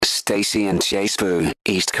Stacey and Jay Spoo,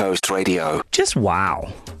 East Coast Radio. Just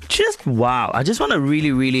wow. Just wow. I just want to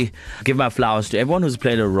really give my flowers to everyone who's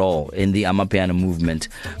played a role in the Amapiano movement,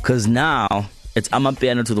 because now it's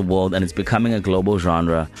Amapiano to the world and it's becoming a global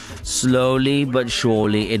genre. Slowly but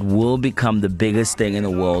surely, it will become the biggest thing in the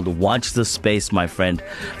world. Watch the space, my friend.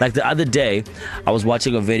 Like the other day, I was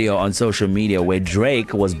watching a video on social media where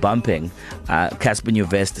Drake was bumping Casper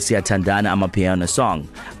Nyovest Siyathandana Amapiano song.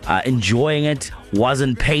 Enjoying it,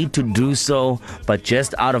 wasn't paid to do so, but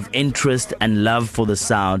just out of interest and love for the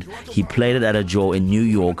sound, he played it at a Joe in New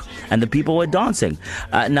York, and the people were dancing.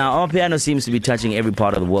 Now, Amapiano seems to be touching every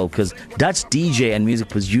part of the world, because Dutch DJ and music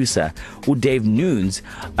producer Dave Nunes,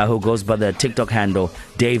 who goes by the TikTok handle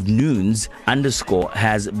Dave Nunes _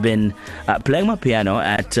 has been playing Amapiano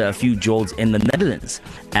at a few Joels in the Netherlands,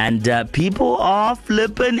 and people are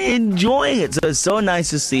flipping enjoying it. So it's so nice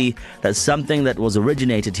to see that something that was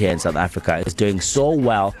originated here in South Africa is doing so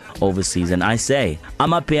well overseas. And I say,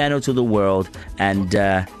 Amapiano to the world. And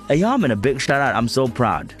yeah, man, a big shout out. I'm so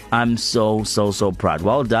proud. I'm so proud.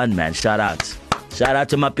 Well done, man. Shout out. Shout out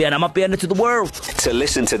to Amapiano to the world. To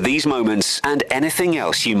listen to these moments and anything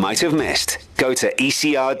else you might have missed, go to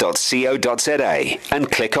ecr.co.za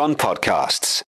and click on podcasts.